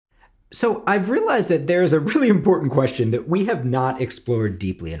So I've realized that there's a really important question that we have not explored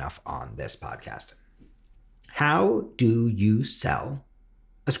deeply enough on this podcast. How do you sell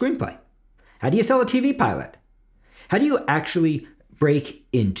a screenplay? How do you sell a TV pilot? How do you actually break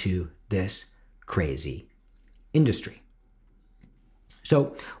into this crazy industry?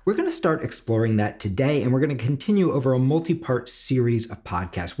 So we're going to start exploring that today, and we're going to continue over a multi-part series of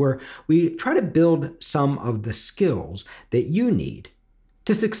podcasts where we try to build some of the skills that you need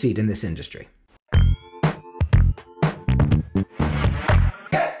to succeed in this industry.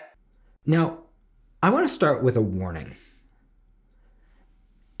 Now, I want to start with a warning.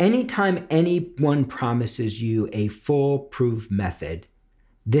 Anytime anyone promises you a foolproof method,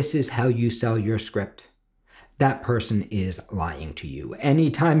 this is how you sell your script, that person is lying to you.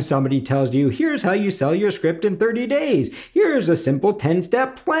 Anytime somebody tells you, here's how you sell your script in 30 days, here's a simple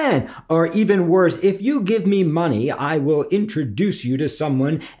 10-step plan, or even worse, if you give me money, I will introduce you to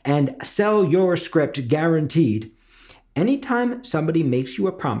someone and sell your script guaranteed. Anytime somebody makes you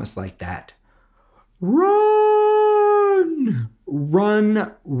a promise like that, run!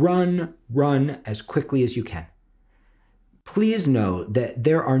 Run as quickly as you can. Please know that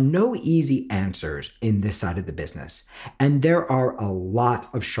there are no easy answers in this side of the business. And there are a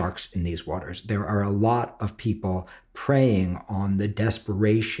lot of sharks in these waters. There are a lot of people preying on the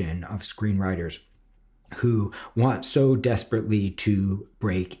desperation of screenwriters who want so desperately to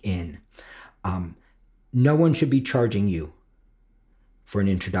break in. No one should be charging you for an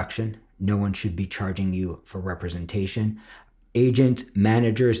introduction. No one should be charging you for representation. Agents,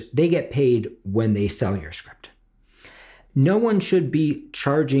 managers, they get paid when they sell your script. No one should be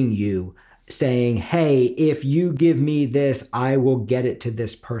charging you saying, hey, if you give me this, I will get it to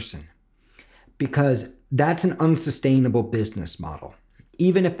this person. Because that's an unsustainable business model.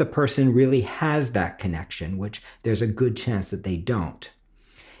 Even if the person really has that connection, which there's a good chance that they don't.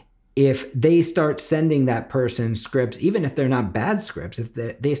 If they start sending that person scripts, even if they're not bad scripts, if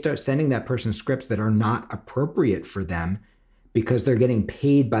they start sending that person scripts that are not appropriate for them, because they're getting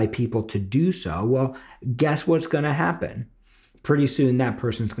paid by people to do so, well, guess what's going to happen? Pretty soon that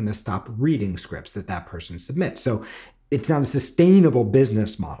person's going to stop reading scripts that person submits. So it's not a sustainable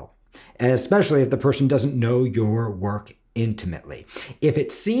business model, especially if the person doesn't know your work intimately. If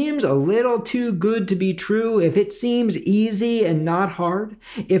it seems a little too good to be true, if it seems easy and not hard,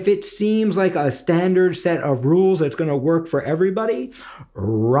 if it seems like a standard set of rules that's going to work for everybody,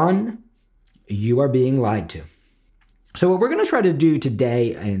 run. You are being lied to. So what we're going to try to do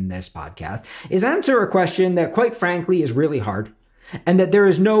today in this podcast is answer a question that, quite frankly, is really hard and that there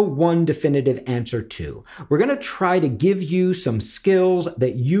is no one definitive answer to. We're going to try to give you some skills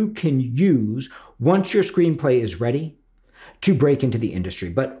that you can use once your screenplay is ready to break into the industry.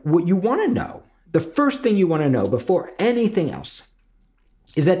 But what you want to know, the first thing you want to know before anything else,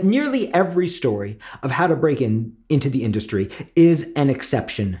 is that nearly every story of how to break into the industry is an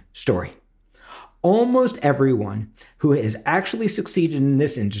exception story. Almost everyone who has actually succeeded in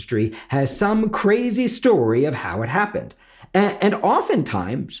this industry has some crazy story of how it happened. And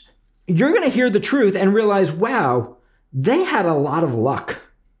oftentimes, you're going to hear the truth and realize, wow, they had a lot of luck.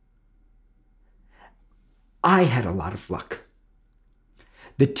 I had a lot of luck.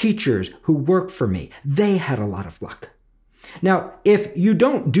 The teachers who work for me, they had a lot of luck. Now, if you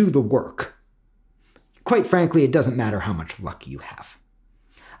don't do the work, quite frankly, it doesn't matter how much luck you have.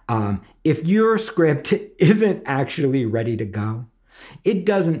 If your script isn't actually ready to go, it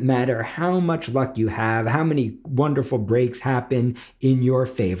doesn't matter how much luck you have, how many wonderful breaks happen in your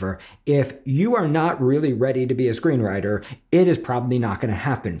favor. If you are not really ready to be a screenwriter, it is probably not going to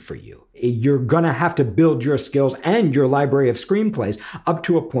happen for you. You're going to have to build your skills and your library of screenplays up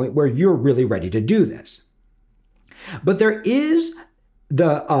to a point where you're really ready to do this. But there is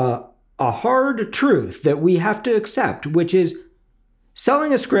a hard truth that we have to accept, which is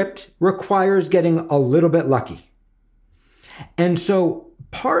selling a script requires getting a little bit lucky. And so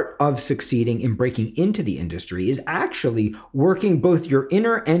part of succeeding in breaking into the industry is actually working both your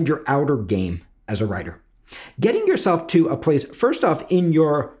inner and your outer game as a writer. Getting yourself to a place, first off, in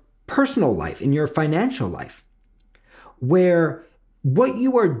your personal life, in your financial life, where what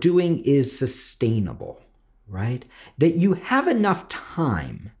you are doing is sustainable, right? That you have enough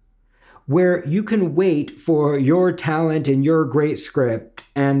time where you can wait for your talent and your great script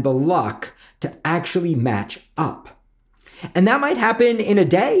and the luck to actually match up. And that might happen in a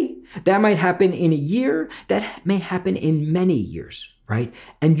day, that might happen in a year, that may happen in many years, right?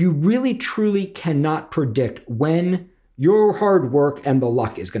 And you really truly cannot predict when your hard work and the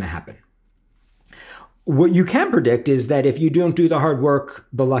luck is going to happen. What you can predict is that if you don't do the hard work,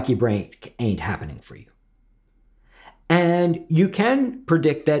 the lucky break ain't happening for you. And you can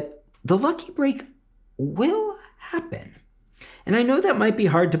predict that the lucky break will happen. And I know that might be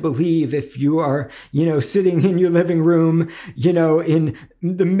hard to believe if you are, sitting in your living room, in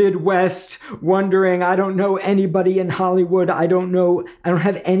the Midwest, wondering, I don't know anybody in Hollywood. I don't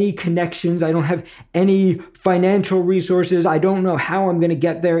have any connections. I don't have any financial resources. I don't know how I'm going to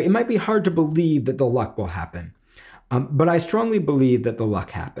get there. It might be hard to believe that the luck will happen. But I strongly believe that the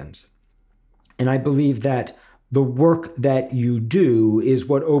luck happens. And I believe that the work that you do is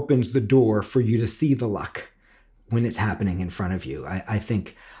what opens the door for you to see the luck when it's happening in front of you. I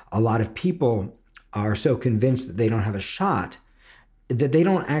think a lot of people are so convinced that they don't have a shot that they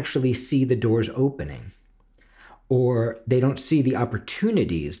don't actually see the doors opening, or they don't see the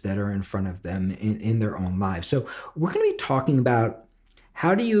opportunities that are in front of them in their own lives. So we're going to be talking about,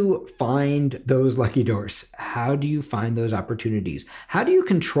 how do you find those lucky doors? How do you find those opportunities? How do you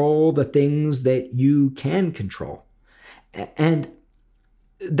control the things that you can control? And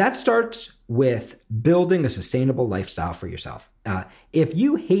that starts with building a sustainable lifestyle for yourself. If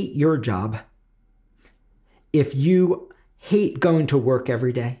you hate your job, if you hate going to work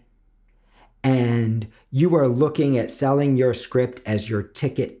every day, and you are looking at selling your script as your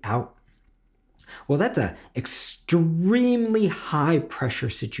ticket out, well, that's an extremely high pressure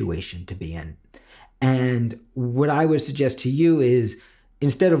situation to be in. And what I would suggest to you is,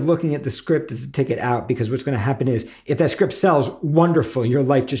 instead of looking at the script as a ticket out, because what's going to happen is, if that script sells, wonderful, your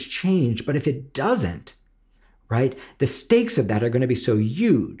life just changed. But if it doesn't, right, the stakes of that are going to be so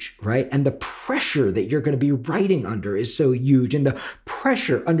huge, right? And the pressure that you're going to be writing under is so huge. And the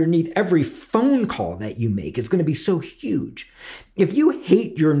pressure underneath every phone call that you make is going to be so huge. If you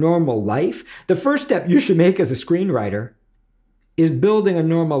hate your normal life, the first step you should make as a screenwriter is building a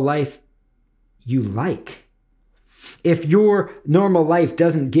normal life you like. If your normal life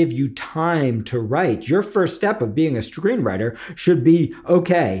doesn't give you time to write, your first step of being a screenwriter should be,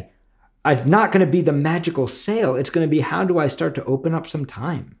 okay, it's not going to be the magical sale. It's going to be, how do I start to open up some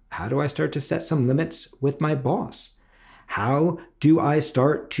time? How do I start to set some limits with my boss? How do I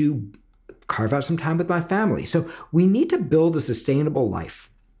start to carve out some time with my family? So we need to build a sustainable life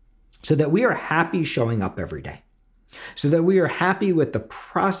so that we are happy showing up every day, so that we are happy with the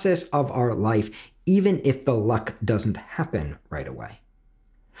process of our life, even if the luck doesn't happen right away,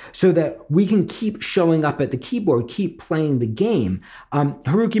 so that we can keep showing up at the keyboard, keep playing the game.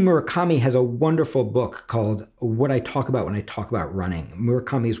 Haruki Murakami has a wonderful book called What I Talk About When I Talk About Running.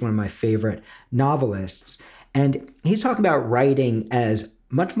 Murakami is one of my favorite novelists, and he's talking about writing as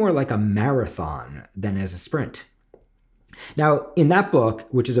much more like a marathon than as a sprint. Now, in that book,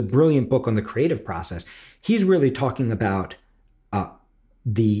 which is a brilliant book on the creative process, he's really talking about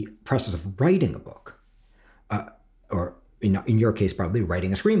the process of writing a book, or in your case, probably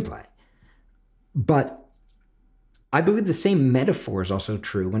writing a screenplay. But I believe the same metaphor is also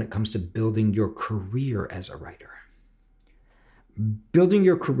true when it comes to building your career as a writer. Building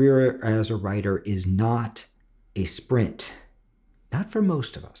your career as a writer is not a sprint, not for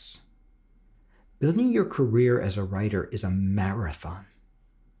most of us. Building your career as a writer is a marathon.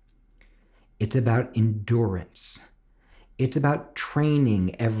 It's about endurance. It's about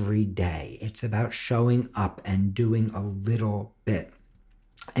training every day. It's about showing up and doing a little bit.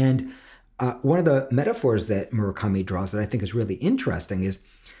 And one of the metaphors that Murakami draws that I think is really interesting is,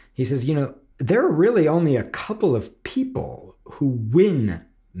 he says, there are really only a couple of people who win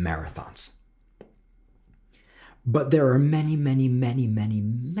marathons. But there are many, many, many, many,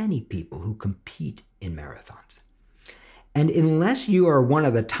 many people who compete in marathons. And unless you are one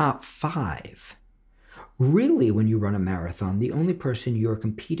of the top 5, really, when you run a marathon, the only person you're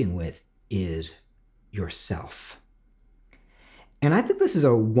competing with is yourself. And I think this is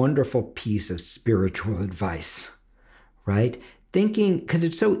a wonderful piece of spiritual advice, right? Thinking, because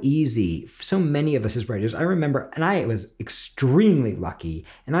it's so easy, so many of us as writers, I remember, and I was extremely lucky,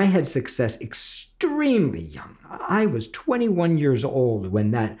 and I had success extremely young. I was 21 years old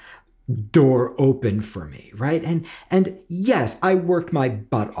when that door opened for me, right? And yes, I worked my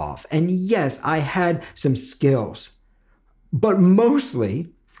butt off. And yes, I had some skills. But mostly,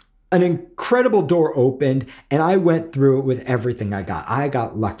 an incredible door opened and I went through it with everything I got. I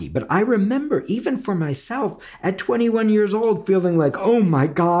got lucky. But I remember, even for myself, at 21 years old, feeling like, oh my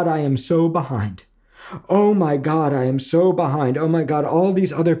God, I am so behind. Oh my God, I am so behind. Oh my God, all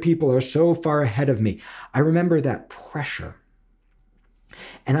these other people are so far ahead of me. I remember that pressure.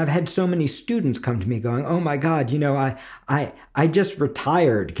 And I've had so many students come to me going, oh my God, I just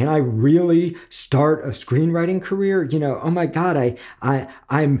retired. Can I really start a screenwriting career? Oh my God,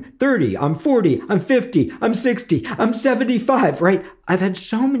 I'm 30, I'm 40, I'm 50, I'm 60, I'm 75, right? I've had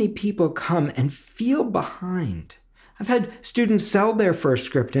so many people come and feel behind. I've had students sell their first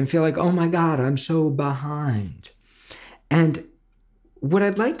script and feel like, oh my God, I'm so behind. And what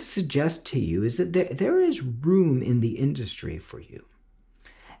I'd like to suggest to you is that there is room in the industry for you.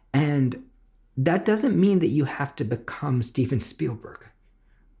 And that doesn't mean that you have to become Steven Spielberg,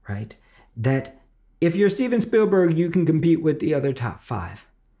 right? That if you're Steven Spielberg, you can compete with the other top 5.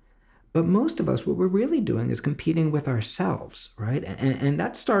 But most of us, what we're really doing is competing with ourselves, right? And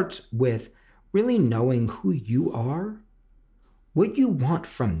that starts with really knowing who you are, what you want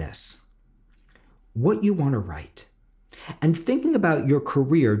from this, what you want to write. And thinking about your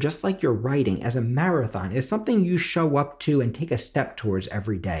career, just like your writing, as a marathon is something you show up to and take a step towards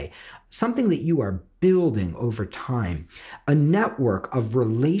every day, something that you are building over time, a network of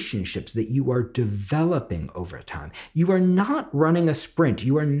relationships that you are developing over time. You are not running a sprint.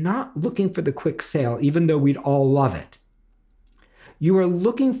 You are not looking for the quick sale, even though we'd all love it. You are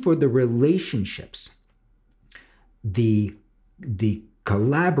looking for the relationships, the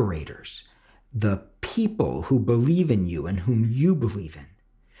collaborators, the people who believe in you and whom you believe in,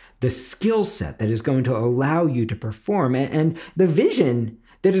 the skill set that is going to allow you to perform, and the vision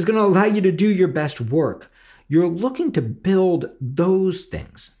that is going to allow you to do your best work. You're looking to build those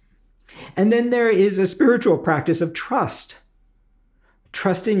things. And then there is a spiritual practice of trust.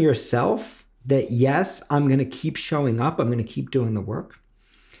 Trust in yourself that, yes, I'm going to keep showing up. I'm going to keep doing the work.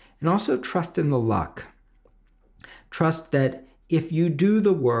 And also trust in the luck. Trust that if you do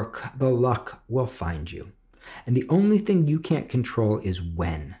the work, the luck will find you. And the only thing you can't control is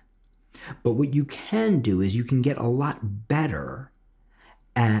when. But what you can do is you can get a lot better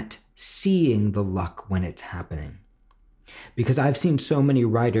at seeing the luck when it's happening. Because I've seen so many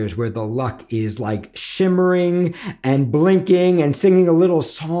writers where the luck is like shimmering and blinking and singing a little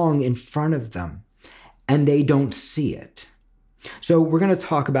song in front of them, and they don't see it. So we're going to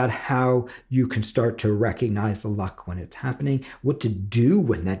talk about how you can start to recognize the luck when it's happening, what to do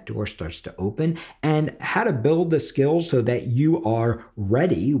when that door starts to open, and how to build the skills so that you are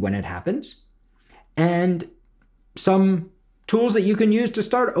ready when it happens, and some tools that you can use to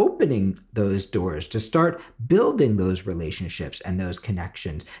start opening those doors, to start building those relationships and those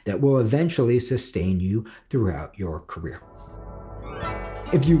connections that will eventually sustain you throughout your career.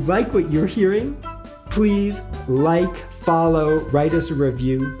 If you like what you're hearing, please like, follow, write us a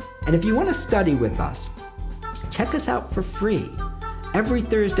review. And if you want to study with us, check us out for free every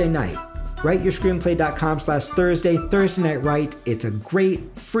Thursday night. WriteYourScreenplay.com/Thursday, Thursday Night Write. It's a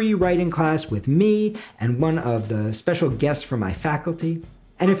great free writing class with me and one of the special guests from my faculty.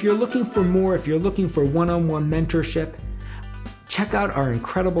 And if you're looking for more, if you're looking for one-on-one mentorship, check out our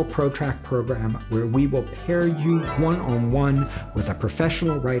incredible ProTrack program where we will pair you one-on-one with a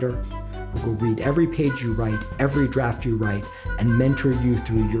professional writer who will read every page you write, every draft you write, and mentor you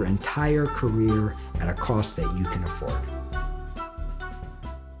through your entire career at a cost that you can afford.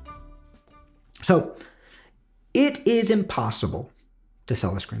 So, it is impossible to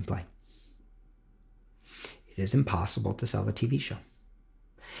sell a screenplay. It is impossible to sell a TV show.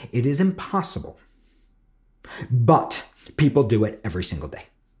 It is impossible. But people do it every single day.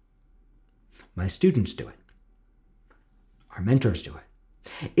 My students do it. Our mentors do it.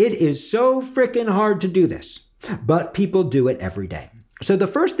 It is so freaking hard to do this, but people do it every day. So the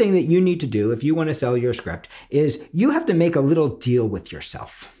first thing that you need to do if you want to sell your script is you have to make a little deal with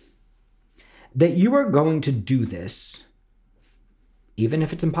yourself that you are going to do this even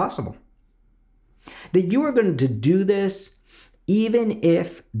if it's impossible. That you are going to do this even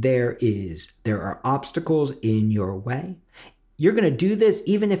if there are obstacles in your way. You're going to do this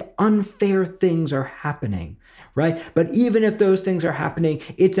even if unfair things are happening, right? But even if those things are happening,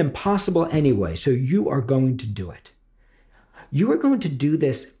 it's impossible anyway. So you are going to do it. You are going to do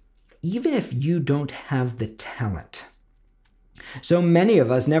this even if you don't have the talent. So many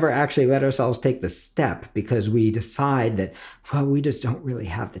of us never actually let ourselves take the step because we decide that, well, we just don't really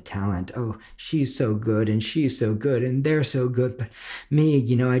have the talent. Oh, she's so good and she's so good and they're so good. But me,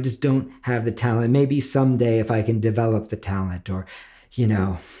 I just don't have the talent. Maybe someday if I can develop the talent or,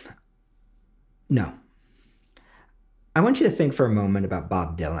 no. I want you to think for a moment about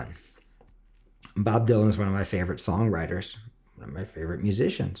Bob Dylan. Bob Dylan is one of my favorite songwriters, one of my favorite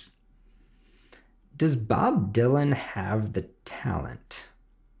musicians. Does Bob Dylan have the talent?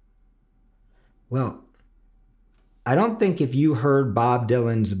 Well, I don't think if you heard Bob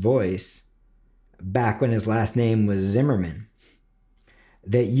Dylan's voice back when his last name was Zimmerman,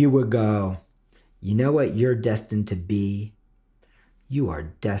 that you would go, you know what you're destined to be? You are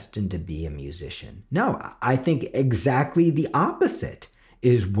destined to be a musician. No, I think exactly the opposite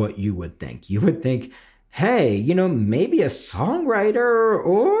is what you would think. You would think, hey, maybe a songwriter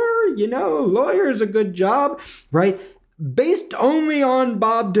or, lawyer's a good job, right? Based only on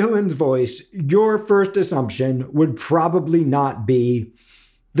Bob Dylan's voice, your first assumption would probably not be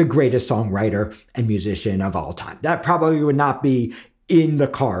the greatest songwriter and musician of all time. That probably would not be in the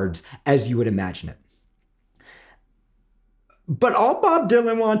cards as you would imagine it. But all Bob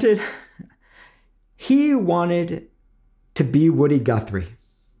Dylan wanted, he wanted to be Woody Guthrie.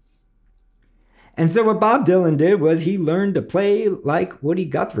 And so what Bob Dylan did was he learned to play like Woody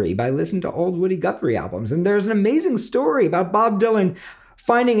Guthrie by listening to old Woody Guthrie albums. And there's an amazing story about Bob Dylan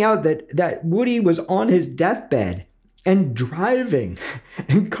finding out that Woody was on his deathbed and driving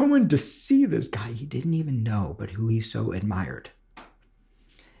and going to see this guy he didn't even know, but who he so admired.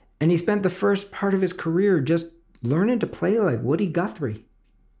 And he spent the first part of his career just learning to play like Woody Guthrie.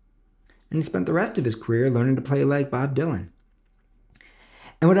 And he spent the rest of his career learning to play like Bob Dylan.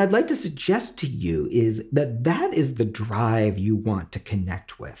 And what I'd like to suggest to you is that is the drive you want to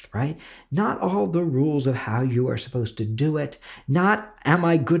connect with, right? Not all the rules of how you are supposed to do it. Not, am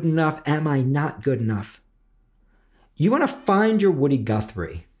I good enough? Am I not good enough? You want to find your Woody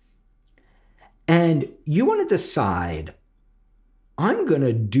Guthrie. And you want to decide, I'm going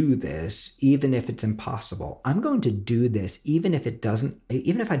to do this even if it's impossible. I'm going to do this even if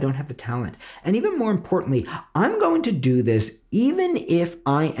I don't have the talent. And even more importantly, I'm going to do this even if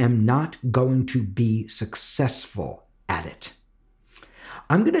I am not going to be successful at it.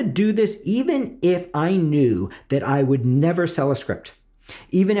 I'm going to do this even if I knew that I would never sell a script.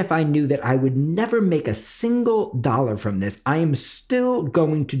 Even if I knew that I would never make a single dollar from this, I am still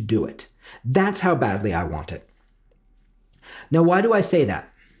going to do it. That's how badly I want it. Now, why do I say that?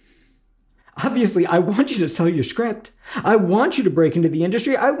 Obviously, I want you to sell your script. I want you to break into the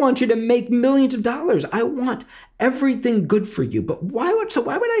industry. I want you to make millions of dollars. I want everything good for you. But why would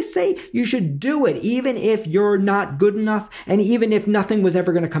I say you should do it even if you're not good enough and even if nothing was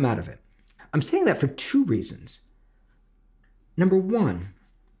ever going to come out of it? I'm saying that for two reasons. Number one,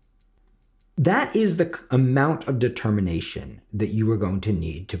 that is the amount of determination that you are going to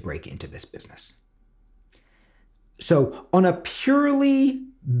need to break into this business. So on a purely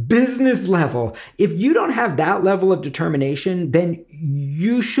business level, if you don't have that level of determination, then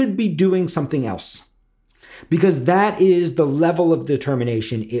you should be doing something else, because that is the level of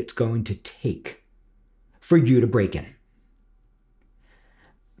determination it's going to take for you to break in.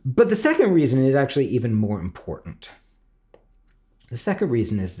 But the second reason is actually even more important. The second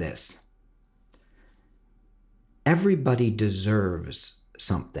reason is this. Everybody deserves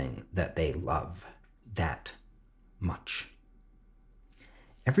something that they love that much.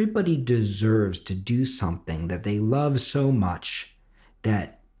 Everybody deserves to do something that they love so much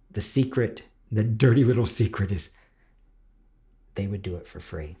that the dirty little secret is they would do it for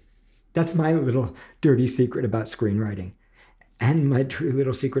free. That's my little dirty secret about screenwriting and my dirty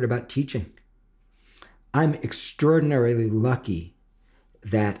little secret about teaching. I'm extraordinarily lucky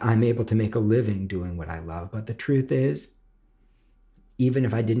that I'm able to make a living doing what I love. But the truth is, even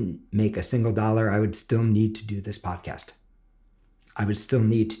if I didn't make a single dollar, I would still need to do this podcast. I would still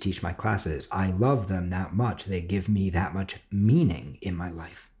need to teach my classes. I love them that much. They give me that much meaning in my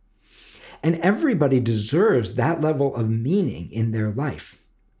life. And everybody deserves that level of meaning in their life.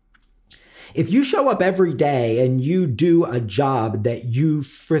 If you show up every day and you do a job that you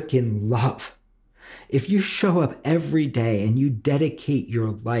freaking love, if you show up every day and you dedicate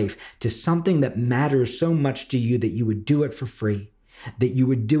your life to something that matters so much to you that you would do it for free, that you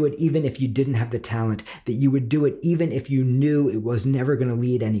would do it even if you didn't have the talent, that you would do it even if you knew it was never going to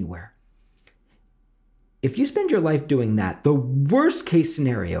lead anywhere. If you spend your life doing that, the worst case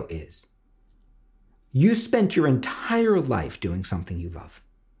scenario is you spent your entire life doing something you love.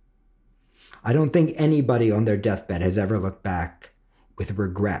 I don't think anybody on their deathbed has ever looked back with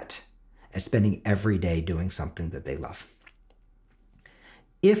regret at spending every day doing something that they love.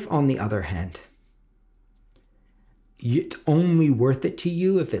 If, on the other hand, it's only worth it to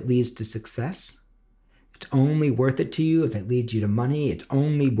you if it leads to success, it's only worth it to you if it leads you to money, it's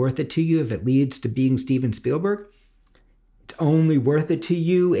only worth it to you if it leads to being Steven Spielberg, it's only worth it to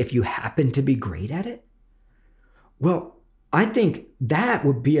you if you happen to be great at it, well, I think that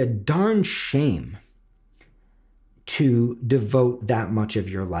would be a darn shame to devote that much of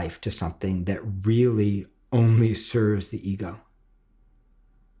your life to something that really only serves the ego.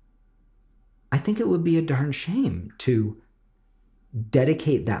 I think it would be a darn shame to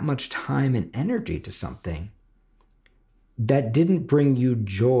dedicate that much time and energy to something that didn't bring you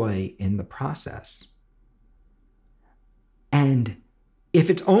joy in the process. And if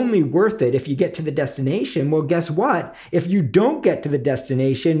it's only worth it if you get to the destination, well, guess what? If you don't get to the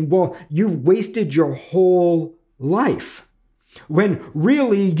destination, well, you've wasted your whole life. when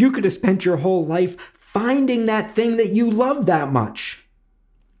really you could have spent your whole life finding that thing that you love that much.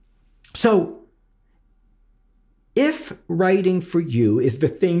 So, if writing for you is the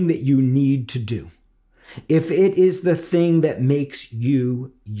thing that you need to do, if it is the thing that makes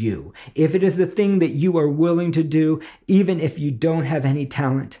you you, if it is the thing that you are willing to do, even if you don't have any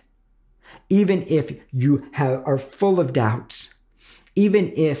talent, even if you are full of doubts,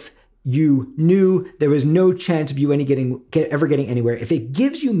 even if you knew there was no chance of you ever getting anywhere, if it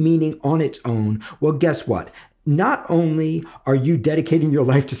gives you meaning on its own, well, guess what? Not only are you dedicating your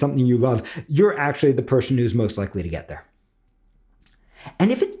life to something you love, you're actually the person who's most likely to get there.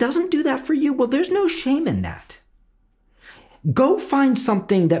 And if it doesn't do that for you, well, there's no shame in that. Go find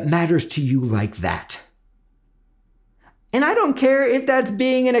something that matters to you like that. And I don't care if that's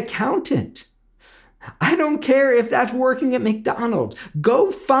being an accountant. I don't care if that's working at McDonald's.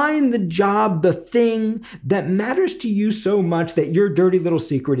 Go find the job, the thing that matters to you so much that your dirty little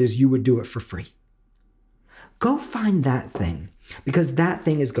secret is you would do it for free. Go find that thing, because that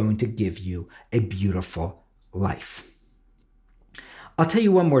thing is going to give you a beautiful life. I'll tell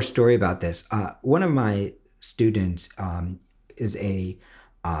you one more story about this. One of my students is in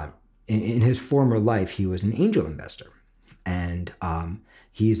his former life, he was an angel investor. And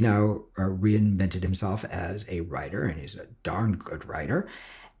he's now reinvented himself as a writer, and he's a darn good writer.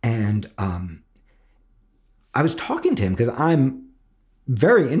 And I was talking to him because I'm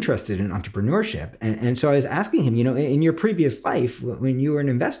very interested in entrepreneurship. And so I was asking him, in your previous life, when you were an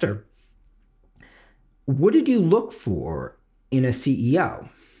investor, what did you look for in a CEO?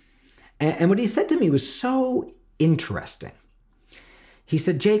 And what he said to me was so interesting. He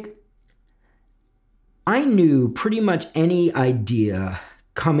said, Jake, I knew pretty much any idea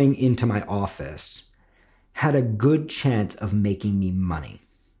coming into my office had a good chance of making me money.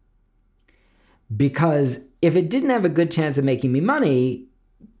 Because if it didn't have a good chance of making me money,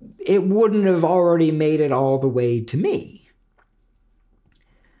 it wouldn't have already made it all the way to me.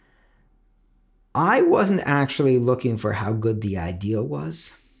 I wasn't actually looking for how good the idea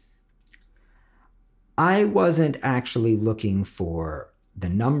was. I wasn't actually looking for the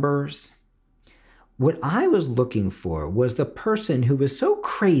numbers. What I was looking for was the person who was so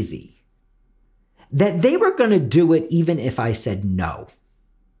crazy that they were going to do it even if I said no.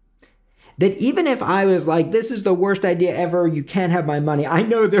 That even if I was like, this is the worst idea ever, you can't have my money, I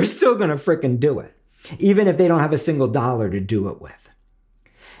know they're still going to frickin' do it, even if they don't have a single dollar to do it with.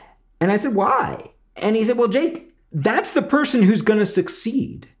 And I said, why? And he said, well, Jake, that's the person who's going to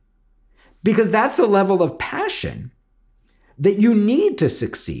succeed, because that's the level of passion that you need to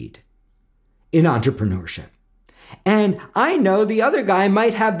succeed in entrepreneurship. And I know the other guy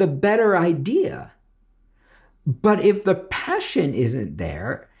might have the better idea, but if the passion isn't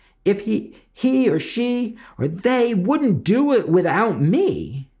there, if he or she or they wouldn't do it without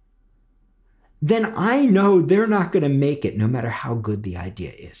me, then I know they're not going to make it no matter how good the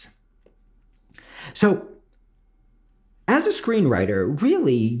idea is. So, as a screenwriter,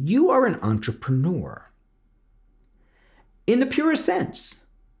 really, you are an entrepreneur. In the purest sense,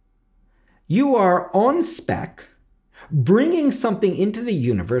 you are on spec, bringing something into the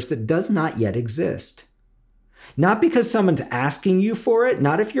universe that does not yet exist. Not because someone's asking you for it,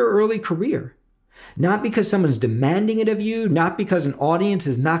 not if you're early career. Not because someone's demanding it of you, not because an audience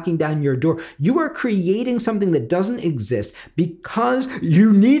is knocking down your door. You are creating something that doesn't exist because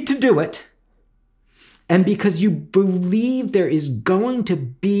you need to do it, and because you believe there is going to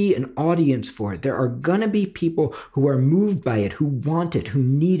be an audience for it. There are going to be people who are moved by it, who want it, who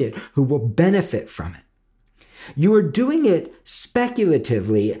need it, who will benefit from it. You are doing it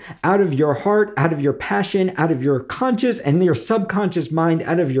speculatively, out of your heart, out of your passion, out of your conscious and your subconscious mind,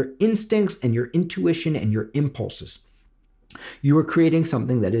 out of your instincts and your intuition and your impulses. You are creating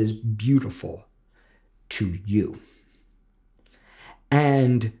something that is beautiful to you.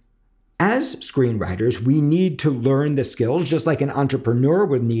 And as screenwriters, we need to learn the skills, just like an entrepreneur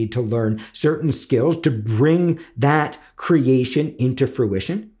would need to learn certain skills to bring that creation into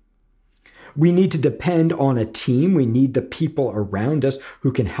fruition. We need to depend on a team. We need the people around us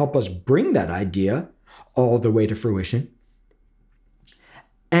who can help us bring that idea all the way to fruition.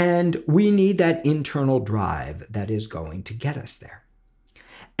 And we need that internal drive that is going to get us there.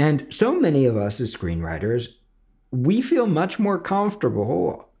 And so many of us as screenwriters, we feel much more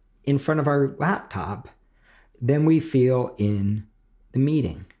comfortable in front of our laptop than we feel in the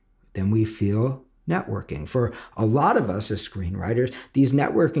meeting, than we feel networking. For a lot of us as screenwriters, these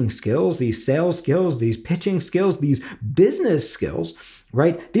networking skills, these sales skills, these pitching skills, these business skills,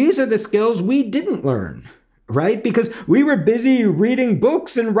 right? These are the skills we didn't learn, right? Because we were busy reading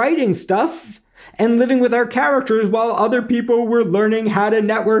books and writing stuff. and living with our characters while other people were learning how to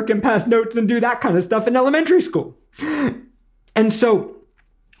network and pass notes and do that kind of stuff in elementary school. And so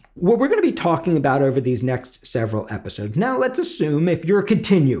what we're going to be talking about over these next several episodes. Now, let's assume if you're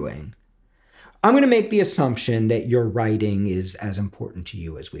continuing, I'm going to make the assumption that your writing is as important to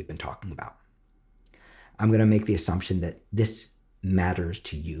you as we've been talking about. I'm going to make the assumption that this matters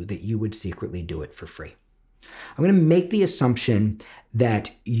to you, that you would secretly do it for free. I'm going to make the assumption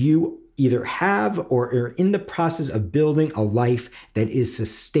that you either have or are in the process of building a life that is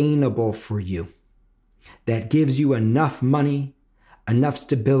sustainable for you, that gives you enough money, enough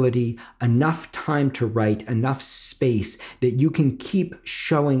stability, enough time to write, enough space that you can keep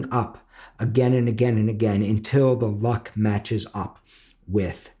showing up again and again and again until the luck matches up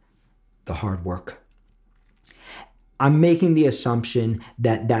with the hard work. I'm making the assumption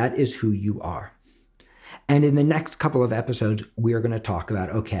that that is who you are. And in the next couple of episodes, we are going to talk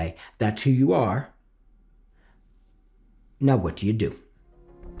about, okay, that's who you are. Now, what do you do?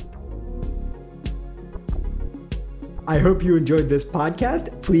 I hope you enjoyed this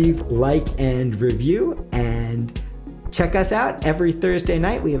podcast. Please like and review and check us out every Thursday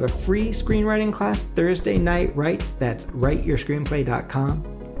night. We have a free screenwriting class, Thursday Night Writes. That's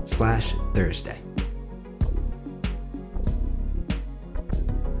writeyourscreenplay.com/Thursday.